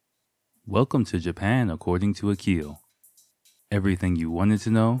Welcome to Japan according to Akil. Everything you wanted to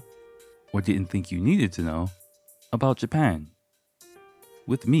know or didn't think you needed to know about Japan.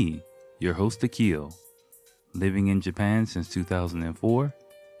 With me, your host Akil, living in Japan since 2004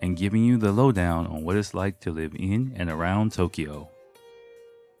 and giving you the lowdown on what it's like to live in and around Tokyo.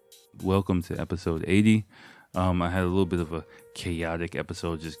 Welcome to episode 80. I had a little bit of a chaotic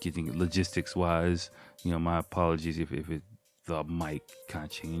episode just getting logistics wise. My apologies if the mic kind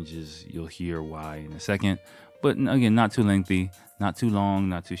of changes. You'll hear why in a second. But again, not too lengthy, not too long,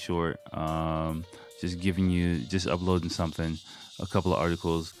 not too short. Just uploading something, a couple of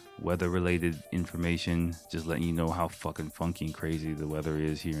articles, weather-related information, just letting you know how fucking funky and crazy the weather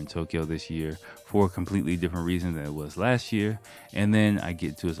is here in Tokyo this year for a completely different reason than it was last year. And then I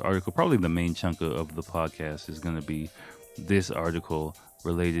get to this article. Probably the main chunk of the podcast is going to be this article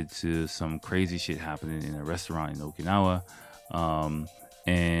related to some crazy shit happening in a restaurant in Okinawa.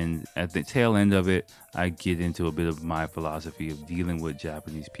 And at the tail end of it, I get into a bit of my philosophy of dealing with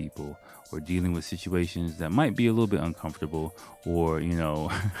Japanese people or dealing with situations that might be a little bit uncomfortable or,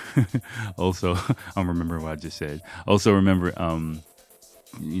 also, I'm remembering what I just said. Also remember,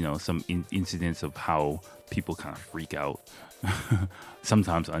 some incidents of how people kind of freak out.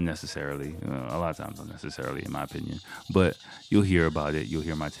 Sometimes unnecessarily, a lot of times unnecessarily, in my opinion. But you'll hear about it. You'll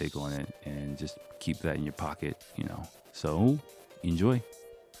hear my take on it, and just keep that in your pocket, So, enjoy.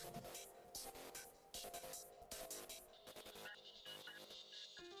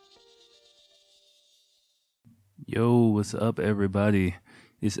 Yo, what's up, everybody?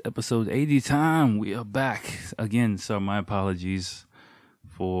 It's episode 80 time. We are back again. So, my apologies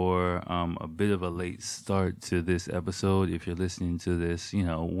for a bit of a late start to this episode. If you're listening to this,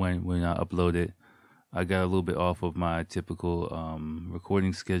 when I upload it, I got a little bit off of my typical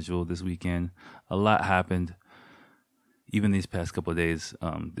recording schedule this weekend. A lot happened, even these past couple of days,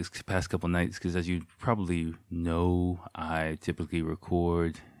 this past couple of nights, because as you probably know, I typically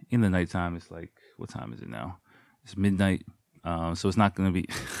record in the nighttime. It's like, what time is it now? It's midnight. So it's not going to be,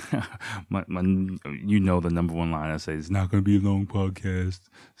 the number one line I say, it's not going to be a long podcast.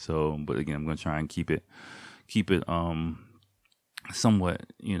 So, but again, I'm going to try and keep it, somewhat,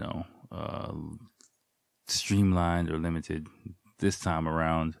 streamlined or limited this time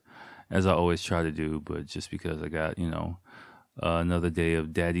around, as I always try to do. But just because I got, another day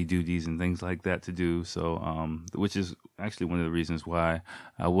of daddy duties and things like that to do. So, which is actually one of the reasons why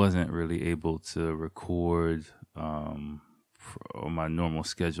I wasn't really able to record, on my normal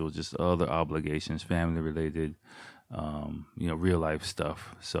schedule, just other obligations, family related, real life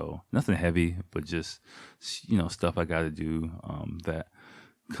stuff. So nothing heavy, but just, stuff I got to do, that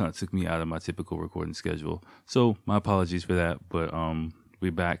kind of took me out of my typical recording schedule. So my apologies for that, but,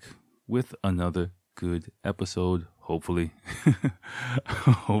 we're back with another good episode. Hopefully,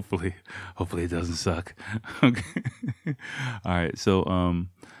 hopefully it doesn't suck. Okay. All right. So,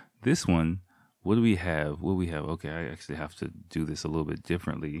 this one, what do we have? Okay, I actually have to do this a little bit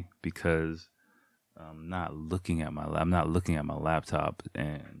differently because I'm not looking at my laptop,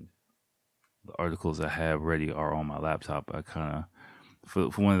 and the articles I have ready are on my laptop. I kind of,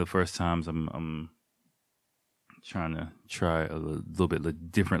 for one of the first times, I'm trying a little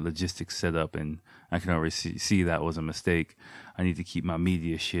bit different logistics setup, and I can already see that was a mistake. I need to keep my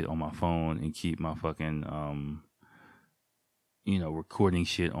media shit on my phone and keep my fucking recording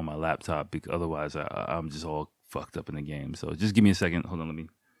shit on my laptop, because otherwise I'm just all fucked up in the game. So just give me a second. Hold on, let me.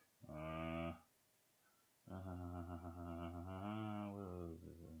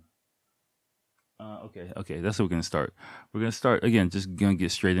 Okay. That's what we're gonna start. We're gonna start again. Just gonna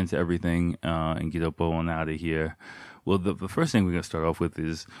get straight into everything and get up on out of here. Well, the first thing we're gonna start off with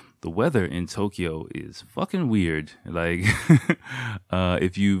is the weather in Tokyo is fucking weird. Like,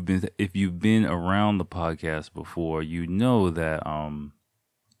 if you've been around the podcast before, you know that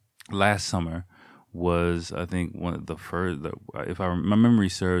last summer was, I think, one of the first, if my memory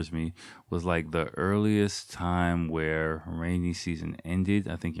serves me, was like the earliest time where rainy season ended,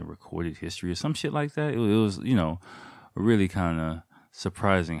 I think, in recorded history or some shit like that. It was, really kind of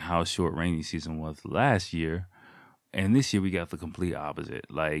surprising how short rainy season was last year. And this year we got the complete opposite.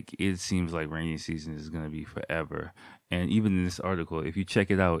 Like, it seems like rainy season is going to be forever. And even in this article, if you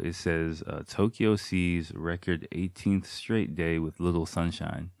check it out, it says Tokyo sees record 18th straight day with little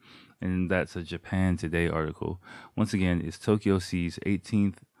sunshine. And that's a Japan Today article. Once again, it's Tokyo sees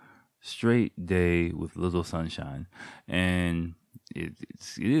 18th straight day with little sunshine. And it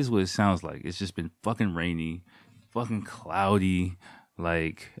is what it sounds like. It's just been fucking rainy, fucking cloudy,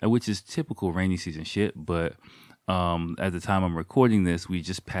 like, which is typical rainy season shit. But at the time I'm recording this, we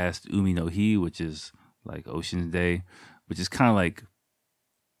just passed Umi no Hi, which is like Ocean's Day, which is kind of like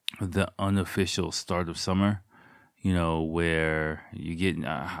the unofficial start of summer, where you get.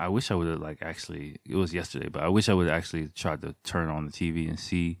 I wish I would have like actually. It was yesterday, but I wish I would have actually tried to turn on the TV and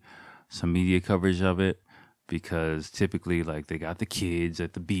see some media coverage of it, because typically like they got the kids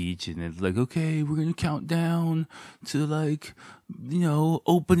at the beach and it's like, okay, we're gonna count down to like,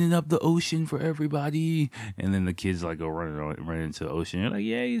 opening up the ocean for everybody, and then the kids like go running into the ocean. You're like,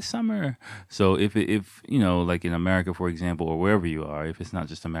 yay, it's summer. So if like in America, for example, or wherever you are, if it's not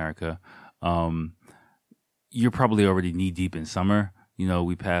just America, um, you're probably already knee deep in summer.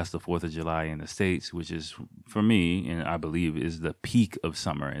 We passed the 4th of July in the States, which is, for me, and I believe, is the peak of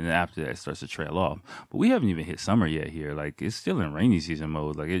summer. And then after that, it starts to trail off. But we haven't even hit summer yet here. Like, it's still in rainy season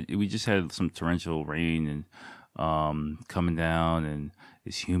mode. Like, we just had some torrential rain and coming down, and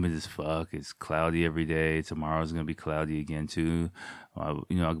it's humid as fuck. It's cloudy every day. Tomorrow's going to be cloudy again, too. I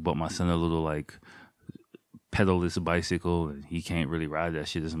bought my son a little, like, pedalless bicycle, and he can't really ride that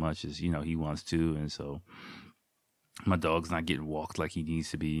shit as much as, he wants to. And so my dog's not getting walked like he needs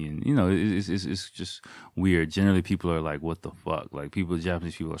to be, and it's just weird. Generally, people are like, "What the fuck?" Like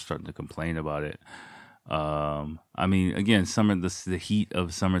Japanese people are starting to complain about it. I mean, again, the heat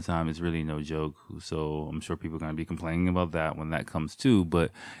of summertime is really no joke. So I'm sure people are going to be complaining about that when that comes too.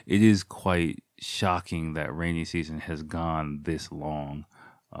 But it is quite shocking that rainy season has gone this long.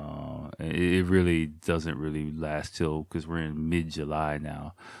 It really doesn't really last till, because we're in mid-July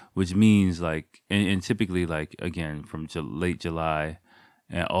now, which means like, and typically like, again, from late July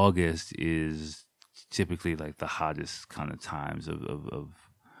and August is typically like the hottest kind of times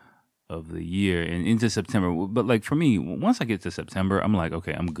of the year, and into September. But like for me, once I get to September, I'm like,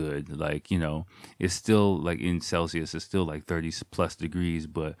 okay, I'm good. Like, it's still like in Celsius, it's still like 30 plus degrees,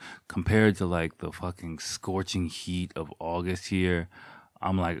 but compared to like the fucking scorching heat of August here,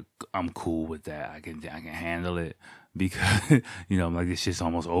 I'm like, I'm cool with that. I can handle it, because I'm like, this shit's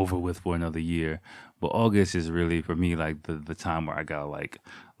almost over with for another year. But August is really for me like the time where I gotta like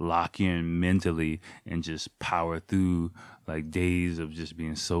lock in mentally and just power through like days of just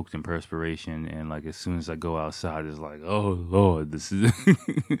being soaked in perspiration. And like as soon as I go outside, it's like, oh Lord, this is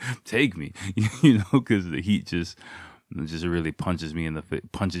take me, because the heat just really punches you in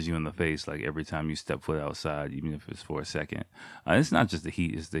the face like every time you step foot outside, even if it's for a second. It's not just the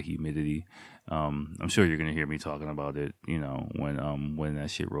heat; it's the humidity. I'm sure you're gonna hear me talking about it, when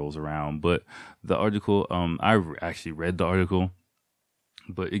that shit rolls around. But the article, actually read the article,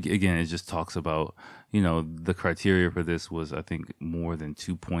 but again, it just talks about, the criteria for this was, I think, more than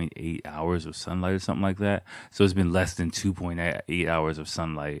 2.8 hours of sunlight or something like that. So it's been less than 2.8 hours of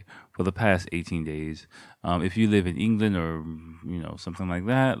sunlight for the past 18 days. If you live in England or, something like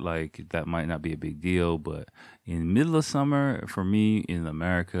that, like that might not be a big deal. But in middle of summer, for me in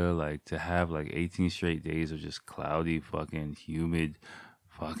America, like to have like 18 straight days of just cloudy, fucking humid,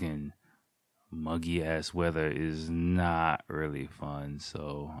 fucking muggy ass weather is not really fun.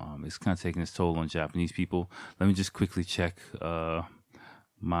 So it's kind of taking its toll on Japanese people. Let me just quickly check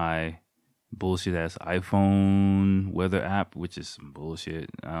my bullshit ass iPhone weather app, which is some bullshit.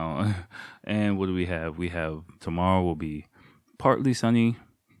 And what do we have? We have tomorrow will be partly sunny.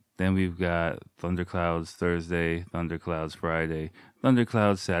 Then we've got thunderclouds Thursday, thunderclouds Friday,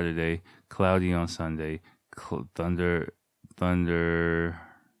 thunderclouds Saturday, cloudy on Sunday, thunder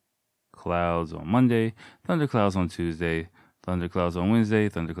clouds on Monday, thunderclouds on Tuesday, thunderclouds on Wednesday,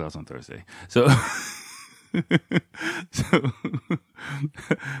 thunderclouds on Thursday. So, so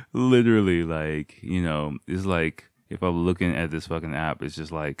literally, like, it's like if I'm looking at this fucking app, it's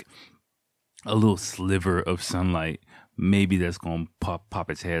just like a little sliver of sunlight. Maybe that's gonna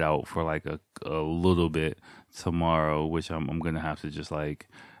pop its head out for like a little bit tomorrow, which I'm gonna have to just like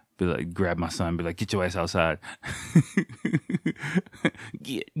be like, grab my son, be like, get your ass outside,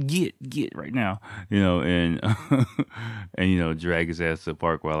 get right now, and and drag his ass to the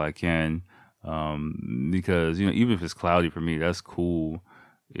park while I can, because even if it's cloudy for me, that's cool.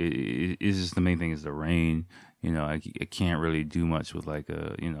 It's just the main thing is the rain. I can't really do much with like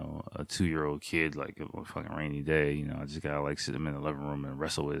a 2-year-old kid like a fucking rainy day. I just gotta like sit him in the living room and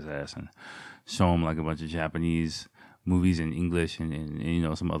wrestle with his ass and show him like a bunch of Japanese movies in English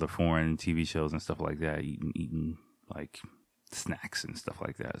and some other foreign TV shows and stuff like that, eating like snacks and stuff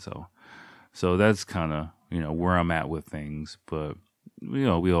like that. So that's kind of where I'm at with things, but we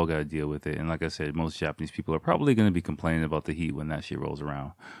all got to deal with it. And like I said, most Japanese people are probably going to be complaining about the heat when that shit rolls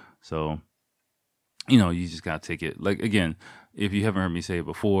around. So you just got to take it. Like, again, if you haven't heard me say it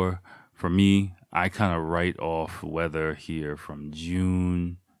before, for me, I kind of write off weather here from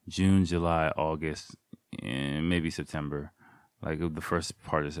June, July, August, and maybe September. Like the first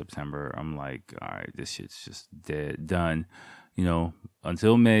part of September, I'm like, all right, this shit's just dead, done.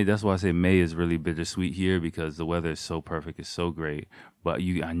 until May. That's why I say May is really bittersweet here, because the weather is so perfect, it's so great. But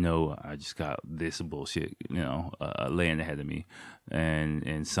I know I just got this bullshit, laying ahead of me,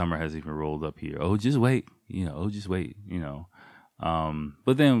 and summer has even rolled up here. Oh, just wait, just wait.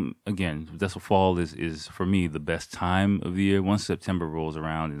 But then again, that's what fall is for me the best time of the year. Once September rolls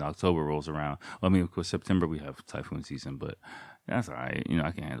around and October rolls around, well, I mean, of course, September we have typhoon season, but that's all right.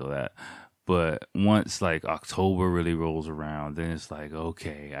 I can handle that. But once like October really rolls around, then it's like,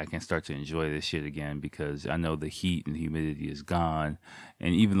 okay, I can start to enjoy this shit again, because I know the heat and humidity is gone.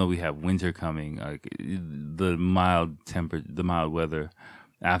 And even though we have winter coming, like the mild weather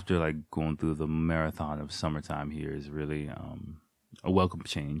after like going through the marathon of summertime here is really a welcome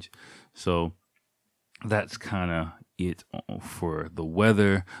change. So that's kind of it for the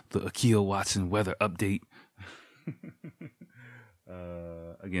weather, the Akil Watson weather update.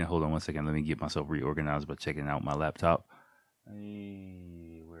 Again, hold on one second. Let me get myself reorganized by checking out my laptop.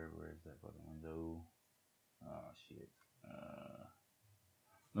 Hey, where is that fucking window? Oh shit.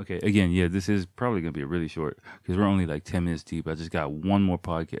 Okay, again, yeah, this is probably gonna be a really short, because we're only like 10 minutes deep. I just got one more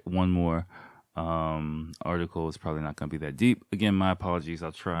article. It's probably not gonna be that deep. Again, my apologies.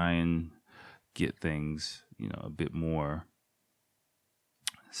 I'll try and get things, a bit more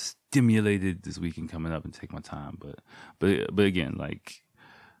stimulated this weekend coming up and take my time. But again, like,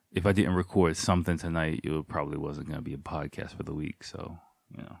 if I didn't record something tonight, it probably wasn't gonna be a podcast for the week. So,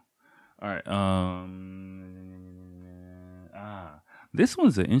 all right. This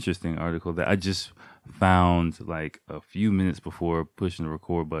one's an interesting article that I just found like a few minutes before pushing the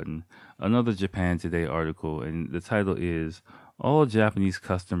record button. Another Japan Today article, and the title is "All Japanese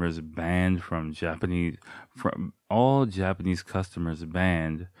Customers Banned from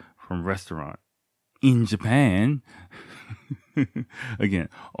Restaurant in Japan." Again,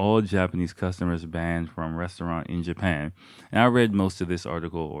 all Japanese customers banned from restaurant in Japan. And I read most of this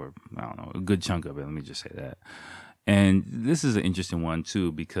article, or I don't know, a good chunk of it. Let me just say that. And this is an interesting one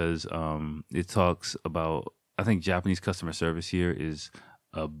too, because it talks about, I think Japanese customer service here is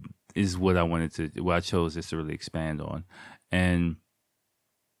what I chose this to really expand on. And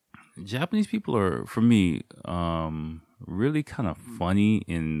Japanese people are, for me, really kind of funny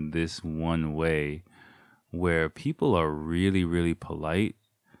in this one way, where people are really, really polite,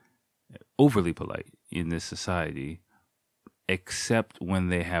 overly polite in this society, except when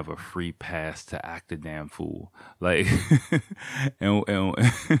they have a free pass to act a damn fool. Like, and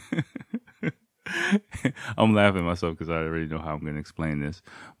I'm laughing at myself because I already know how I'm going to explain this.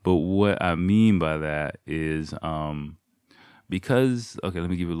 But what I mean by that is, because, okay, let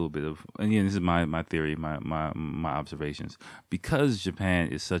me give you a little bit of, and again, this is my theory, my observations. Because Japan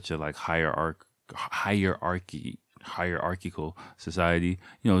is such a like hierarchical society,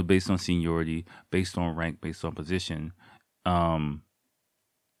 based on seniority, based on rank, based on position,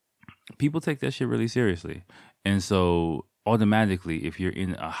 people take that shit really seriously. And so automatically, if you're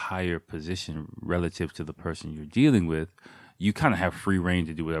in a higher position relative to the person you're dealing with, you kind of have free reign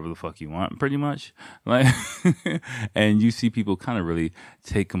to do whatever the fuck you want, pretty much. Like, and you see people kind of really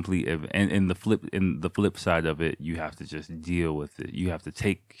take complete, and the flip side of it, you have to just deal with it. You have to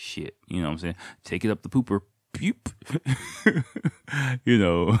take shit. You know what I'm saying? Take it up the pooper. Peep.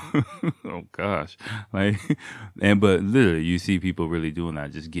 Oh gosh. Like, but literally you see people really doing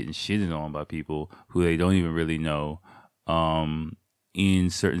that, just getting shitted on by people who they don't even really know, in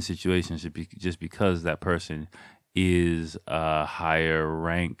certain situations, just because that person is a higher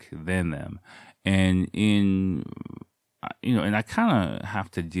rank than them. And and I kind of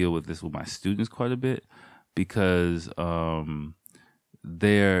have to deal with this with my students quite a bit, because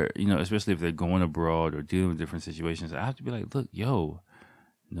they're, especially if they're going abroad or dealing with different situations, I have to be like, look,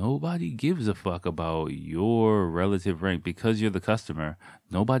 nobody gives a fuck about your relative rank. Because you're the customer,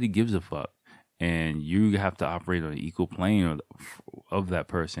 nobody gives a fuck. And you have to operate on an equal plane of that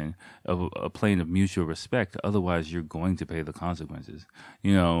person, of a plane of mutual respect. Otherwise, you're going to pay the consequences,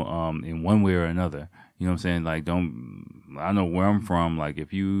 in one way or another. You know what I'm saying? Like, I know where I'm from. Like,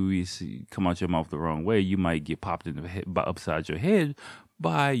 if you come out your mouth the wrong way, you might get popped in the head, upside your head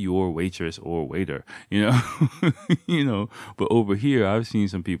by your waitress or waiter, But over here, I've seen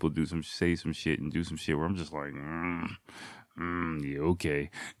some people say some shit and do some shit where I'm just like, yeah, okay.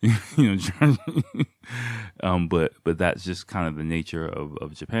 But that's just kind of the nature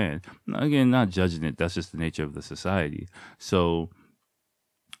of Japan. Again, not judging it. That's just the nature of the society. So,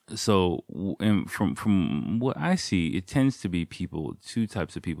 and from what I see, it tends to be two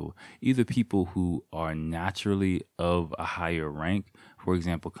types of people. Either people who are naturally of a higher rank, for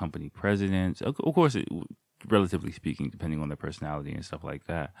example, company presidents, of course, relatively speaking, depending on their personality and stuff like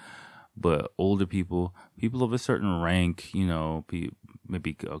that. but older people, people of a certain rank,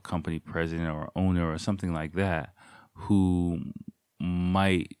 maybe a company president or owner or something like that, who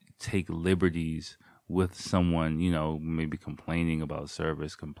might take liberties with someone, maybe complaining about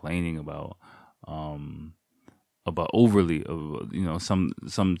service, complaining about overly, some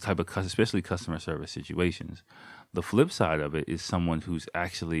type of especially customer service situations. The flip side of it is someone who's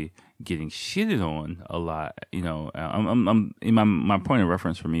actually getting shitted on a lot. I'm in my point of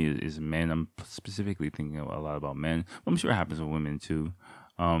reference for me is men. I'm specifically thinking a lot about men. I'm sure it happens with women too.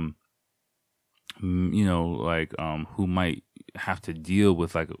 Who might have to deal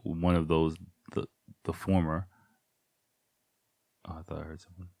with like one of those the former. Oh, I thought I heard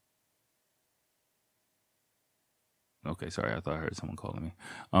someone. Okay, sorry, I thought I heard someone calling me.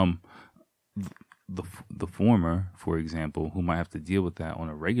 The former, for example, who might have to deal with that on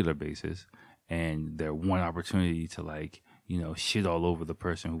a regular basis, and their one opportunity to shit all over the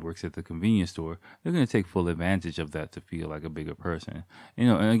person who works at the convenience store, they're going to take full advantage of that to feel like a bigger person.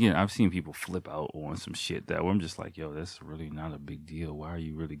 And again, I've seen people flip out on some shit that where I'm just like, yo, that's really not a big deal. Why are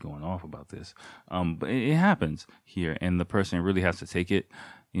you really going off about this? But it happens here, and the person really has to take it,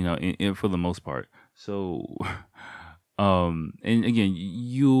 for the most part. So, and again,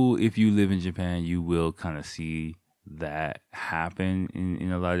 if you live in Japan, you will kind of see that happen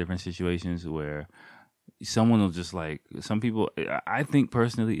in a lot of different situations where someone will just some people. I think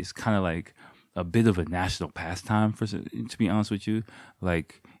personally, it's kind of like a bit of a national pastime to be honest with you.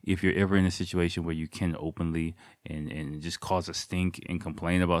 Like if you're ever in a situation where you can openly and just cause a stink and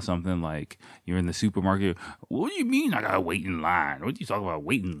complain about something, like you're in the supermarket. What do you mean I gotta wait in line? What do you talk about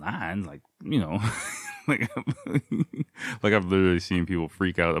wait in line? Like, like, like I've literally seen people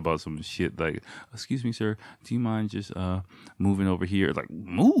freak out about some shit. Like, excuse me, sir, do you mind just moving over here? Like,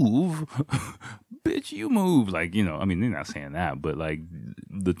 move, bitch, you move. Like, I mean, they're not saying that, but like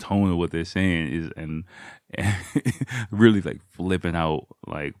the tone of what they're saying is and really like flipping out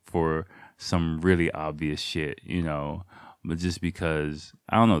like for some really obvious shit, but just because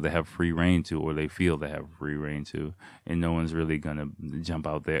I don't know, they have free reign to, or they feel they have free reign to, and no one's really gonna jump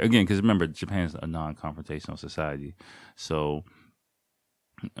out there again. Because remember, Japan's a non-confrontational society, so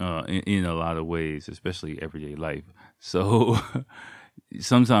in a lot of ways, especially everyday life. So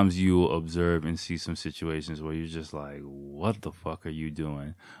sometimes you'll observe and see some situations where you're just like, "What the fuck are you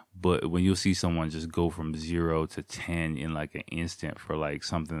doing?" But when you'll see someone just go from 0 to 10 in like an instant for like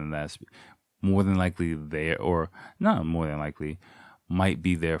something that's more than likely or not more than likely, might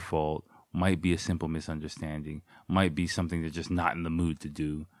be their fault, might be a simple misunderstanding, might be something they're just not in the mood to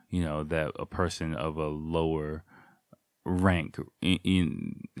do, that a person of a lower rank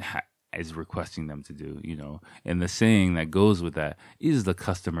is requesting them to do, And the saying that goes with that is the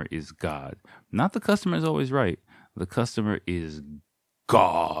customer is God. Not the customer is always right. The customer is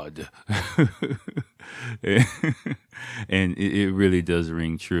God. And it really does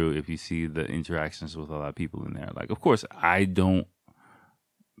ring true if you see the interactions with a lot of people in there. Like, of course, I don't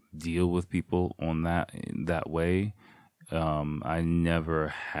deal with people on that way. I never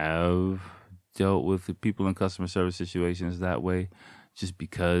have dealt with the people in customer service situations that way, just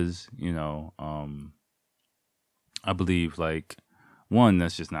because, I believe like, one,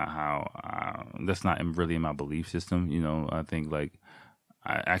 that's just not how, that's not really in my belief system. I think like,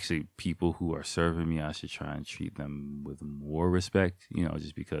 people who are serving me, I should try and treat them with more respect,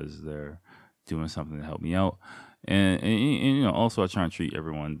 just because they're doing something to help me out. And also I try and treat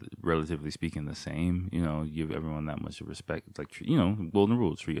everyone, relatively speaking, the same, give everyone that much respect. It's like, golden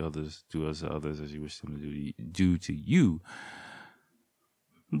rule, treat others, do as others as you wish them to do to you.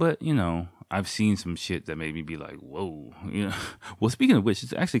 But, I've seen some shit that made me be like, whoa, Well, speaking of which,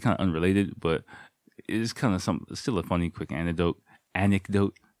 it's actually kind of unrelated, but it's kind of still a funny, quick anecdote.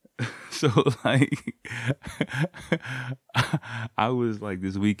 So like, I was like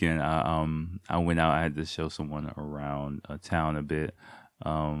this weekend, I went out, I had to show someone around town a bit,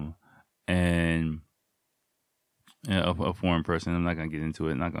 and a foreign person. I'm not gonna get into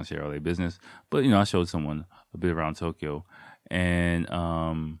it, not gonna share all their business, but I showed someone a bit around Tokyo, and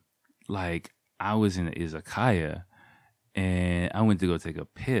like I was in an izakaya, and I went to go take a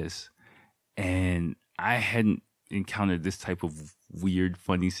piss, and I hadn't encountered this type of weird,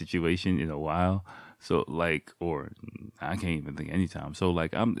 funny situation in a while. So like, or I can't even think anytime. So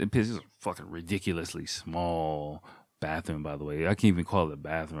like, this is a fucking ridiculously small bathroom, by the way. I can't even call it a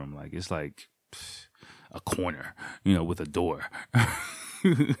bathroom. Like, it's like a corner, with a door.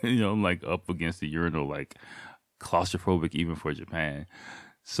 I'm like up against the urinal, like claustrophobic even for Japan.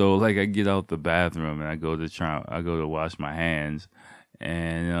 So like, I get out the bathroom and I go to wash my hands,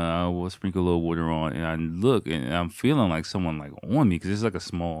 and I will sprinkle a little water on, and I look, and I'm feeling like someone like on me because it's like a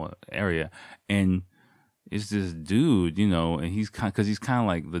small area, and it's this dude, and he's because he's kind of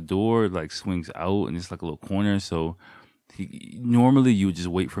like the door like swings out, and it's like a little corner, so normally you would just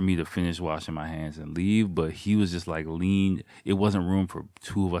wait for me to finish washing my hands and leave, but he was just like leaned. It wasn't room for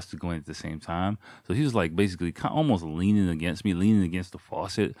two of us to go in at the same time, so he was like basically almost leaning against me, leaning against the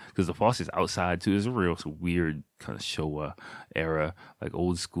faucet because the faucet's outside too. It's a real weird kind of Showa era, like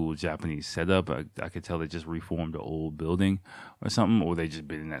old school Japanese setup. I could tell they just reformed an old building or something, or they just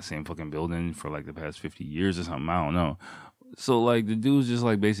been in that same fucking building for like the past 50 years or something. I don't know. So like the dude's just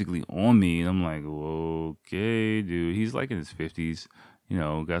like basically on me, and I'm like, okay, dude. He's like in his 50s,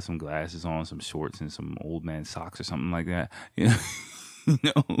 got some glasses on, some shorts, and some old man socks or something like that. You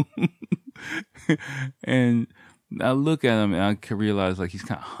know? And I look at him and I can realize like he's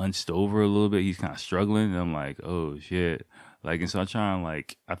kind of hunched over a little bit. He's kind of struggling, and I'm like, oh shit. Like, and so I try and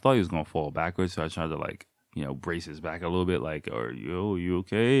like, I thought he was gonna fall backwards, so I tried to like, brace his back a little bit, like, are you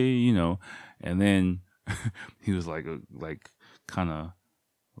okay? And then he was like kind of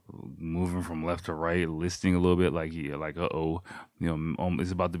moving from left to right, listing a little bit, like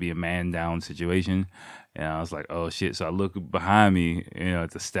it's about to be a man down situation. And I was like, oh shit. So I look behind me,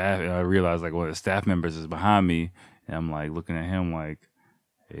 at the staff, and I realized like one of the staff members is behind me, and I'm like looking at him like,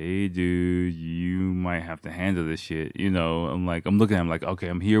 hey dude, you might have to handle this shit. I'm looking at him like, okay,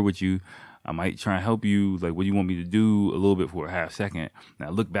 I'm here with you. I might try and help you. Like, what do you want me to do? A little bit for a half second. And I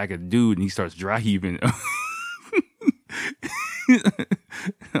look back at the dude, and he starts dry heaving.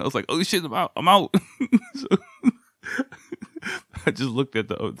 I was like, oh shit, I'm out. So I just looked at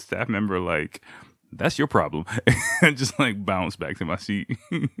the staff member like, that's your problem. And just like bounced back to my seat.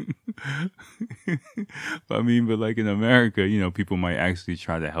 But like in America, people might actually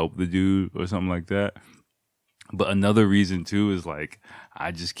try to help the dude or something like that. But another reason too is like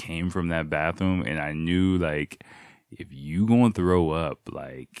I just came from that bathroom, and I knew like if you gonna throw up,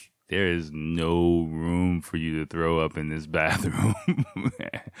 like there is no room for you to throw up in this bathroom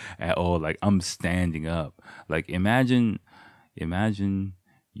at all. Like I'm standing up. Like imagine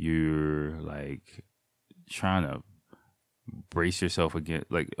you're like trying to brace yourself against,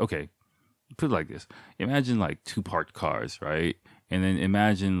 like, okay, put it like this. Imagine like two parked cars, right? And then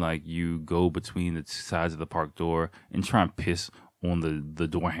imagine like you go between the sides of the park door and try and piss on the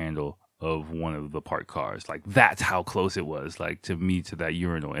door handle of one of the parked cars. Like that's how close it was, like to me, to that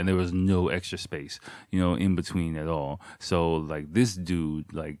urinal. And there was no extra space, in between at all. So like this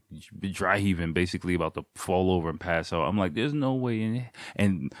dude, like dry heaving, basically about to fall over and pass out. I'm like, there's no way in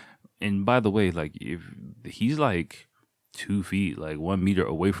it. And by the way, like if he's like 2 feet, like 1 meter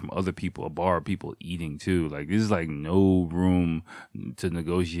away from other people, a bar of people eating too. Like there's like no room to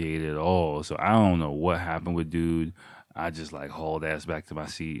negotiate at all. So I don't know what happened with dude. I just like hauled ass back to my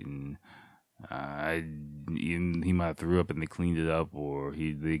seat, and he might have threw up and they cleaned it up, or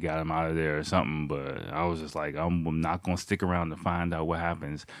they got him out of there or something. But I was just like, I'm not gonna stick around to find out what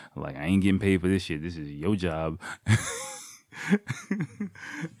happens. Like I ain't getting paid for this shit. This is your job.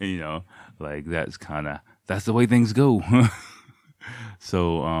 Like that's the way things go.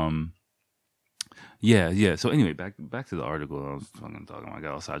 So yeah. So anyway, back to the article. I was fucking talking. I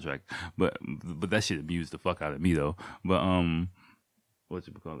got all sidetracked, but that shit amused the fuck out of me though. But what's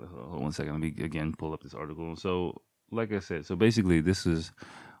it called? Hold on 1 second. Let me again pull up this article. So like I said, so basically this is.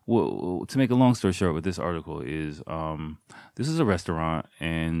 Well, to make a long story short, with this article is this is a restaurant,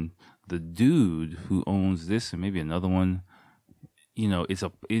 and the dude who owns this and maybe another one, it's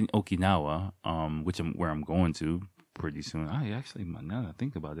in Okinawa, where I'm going to pretty soon. I actually, now that I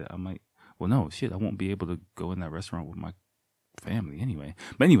think about it, I might. Well, no, shit, I won't be able to go in that restaurant with my family anyway.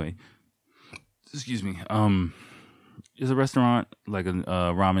 But anyway, excuse me. It's a restaurant, like a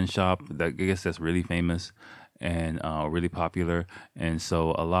ramen shop that I guess that's really famous and really popular, and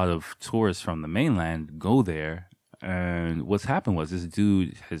so a lot of tourists from the mainland go there. And what's happened was this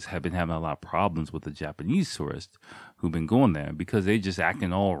dude had been having a lot of problems with the Japanese tourists who've been going there because they just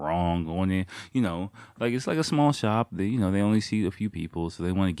acting all wrong, going in, like it's like a small shop. They only see a few people, so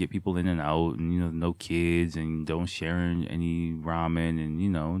they want to get people in and out, and no kids, and don't share any ramen,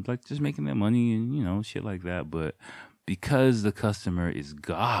 and like just making their money and shit like that. But because the customer is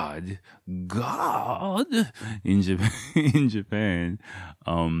God in Japan,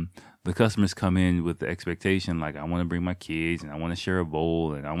 the customers come in with the expectation, like, I want to bring my kids, and I want to share a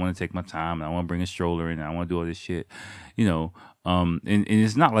bowl, and I want to take my time, and I want to bring a stroller in, and I want to do all this shit, and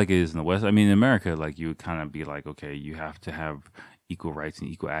it's not like it is in the West. I mean, in America, like, you would kind of be like, okay, you have to have equal rights and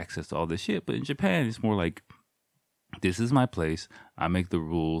equal access to all this shit. But in Japan, it's more like, this is my place. I make the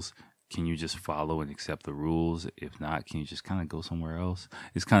rules. can you just follow and accept the rules? If not, can you just kind of go somewhere else?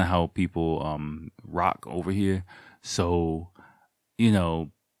 It's kind of how people rock over here. So, you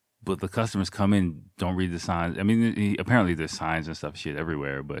know, but the customers come in, don't read the signs. I mean, apparently there's signs and stuff shit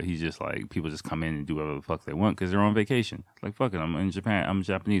everywhere, but he's just like, people just come in and do whatever the fuck they want because they're on vacation. Like, fuck it, I'm in Japan. I'm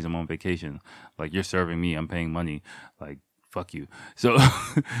Japanese. I'm on vacation. Like, you're serving me. I'm paying money. Like, fuck you. So,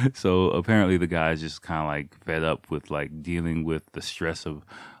 so apparently the guy's just kind of like fed up with like dealing with the stress of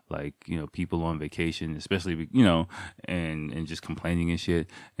like, you know, people on vacation, especially, you know, and just complaining and shit.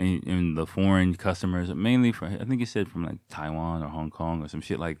 And the foreign customers, mainly from, I think he said from like Taiwan or Hong Kong or some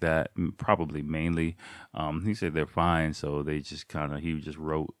shit like that, probably mainly. He said they're fine. So they just kind of, he just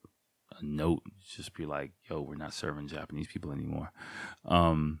wrote a note, just be like, yo, we're not serving Japanese people anymore.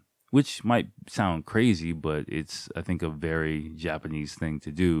 Which might sound crazy, but it's, I think, a very Japanese thing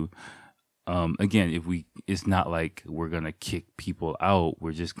to do. Again, it's not like we're gonna kick people out.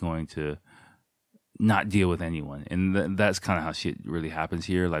 We're just going to not deal with anyone, and that's kind of how shit really happens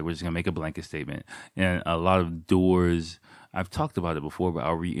here. Like, we're just gonna make a blanket statement, and a lot of doors. I've talked about it before, but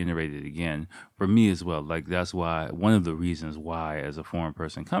I'll reiterate it again for me as well. Like, that's why, one of the reasons why, as a foreign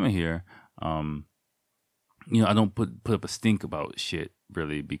person coming here, you know, I don't put up a stink about shit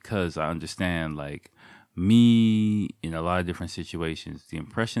really, because I understand, like, me in a lot of different situations, the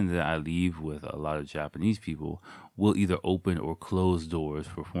impression that I leave with a lot of Japanese people will either open or close doors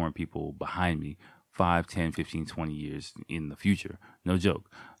for foreign people behind me 5, 10, 15, 20 years in the future. No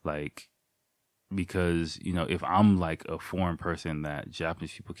joke. Like, because, you know, if I'm like a foreign person that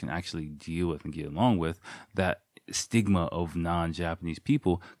Japanese people can actually deal with and get along with, that stigma of non-Japanese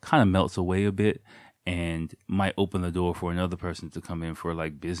people kind of melts away a bit, and might open the door for another person to come in for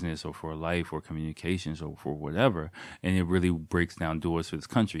like business or for life or communications or for whatever. And it really breaks down doors for this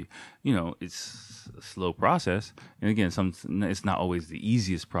country. You know, it's a slow process. And again, it's not always the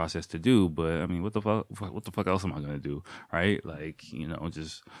easiest process to do, but I mean, what the fuck else am I going to do? Right? Like, you know,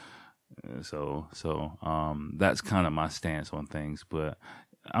 just, so that's kind of my stance on things. But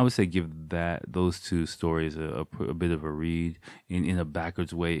I would say give those two stories a bit of a read. In a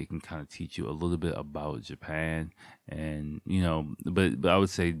backwards way, it can kind of teach you a little bit about Japan, and, you know, but I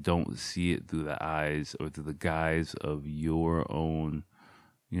would say don't see it through the eyes or through the guise of your own,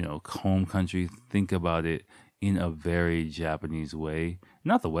 you know, home country. Think about it in a very Japanese way.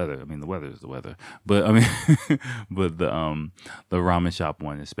 Not the weather. I mean, the weather is the weather, but I mean, but the ramen shop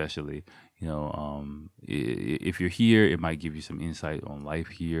one especially. You know, if you're here, it might give you some insight on life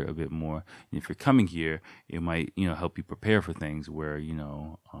here a bit more. And if you're coming here, it might, you know, help you prepare for things where, you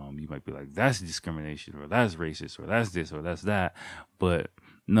know, you might be like, that's discrimination, or that's racist, or that's this, or that's that. But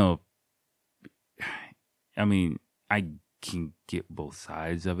no, I mean, I can get both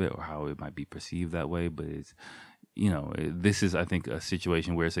sides of it, or how it might be perceived that way, but it's, you know, this is, I think, a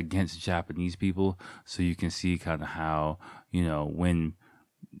situation where it's against Japanese people, so you can see kind of how, you know, when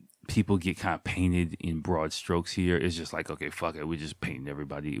people get kind of painted in broad strokes here, it's just like, okay, fuck it, we just paint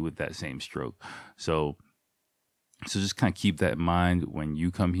everybody with that same stroke. So just kind of keep that in mind when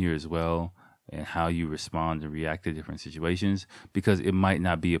you come here as well, and how you respond and react to different situations, because it might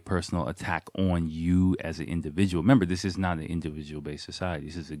not be a personal attack on you as an individual. Remember, this is not an individual-based society.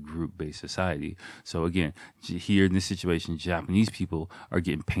 This is a group-based society. So again, here in this situation, Japanese people are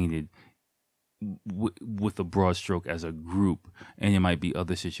getting painted with a broad stroke as a group, and it might be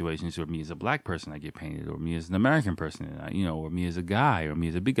other situations where me as a black person I get painted, or me as an American person, you know, or me as a guy, or me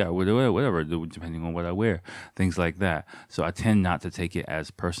as a big guy, whatever, depending on what I wear, things like that. So I tend not to take it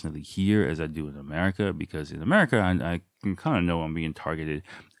as personally here as I do in America, because in America I can kind of know I'm being targeted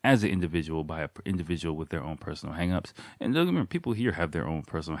as an individual by an individual with their own personal hangups. And don't get me wrong, people here have their own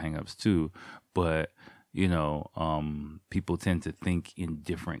personal hangups too, but you know, people tend to think in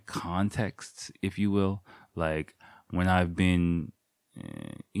different contexts, if you will. Like, when I've been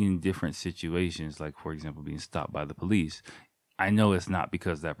in different situations, like, for example, being stopped by the police, I know it's not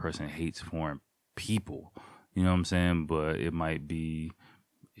because that person hates foreign people, you know what I'm saying? But it might be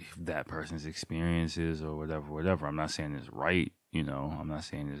that person's experiences or whatever. I'm not saying it's right, you know, I'm not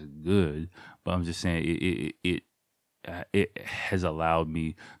saying it's good, but I'm just saying it has allowed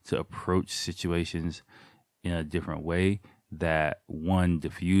me to approach situations in a different way that, one,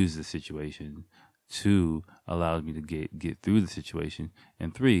 diffuse the situation, two, allows me to get through the situation,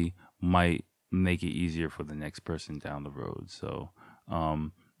 and three, might make it easier for the next person down the road. So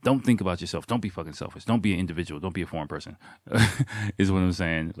don't think about yourself. Don't be fucking selfish. Don't be an individual. Don't be a foreign person. Is what I'm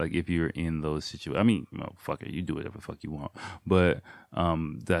saying. Like, if you're in those situations, I mean, well, fuck it, you do whatever the fuck you want. But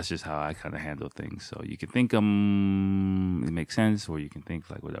that's just how I kind of handle things. So you can think it makes sense, or you can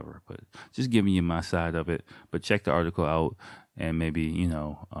think like whatever. But just giving you my side of it. But check the article out. and maybe,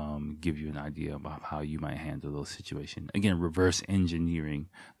 give you an idea about how you might handle those situations. Again, reverse engineering,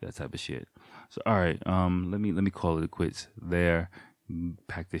 that type of shit. So, all right, let me call it quits there.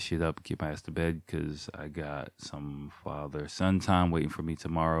 Pack this shit up, get my ass to bed, because I got some father-son time waiting for me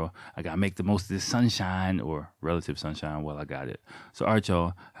tomorrow. I gotta make the most of this sunshine, or relative sunshine, while I got it. So, all right,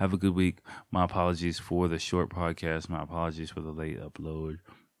 y'all, have a good week. My apologies for the short podcast. My apologies for the late upload.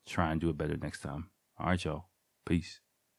 Try and do it better next time. All right, y'all. Peace.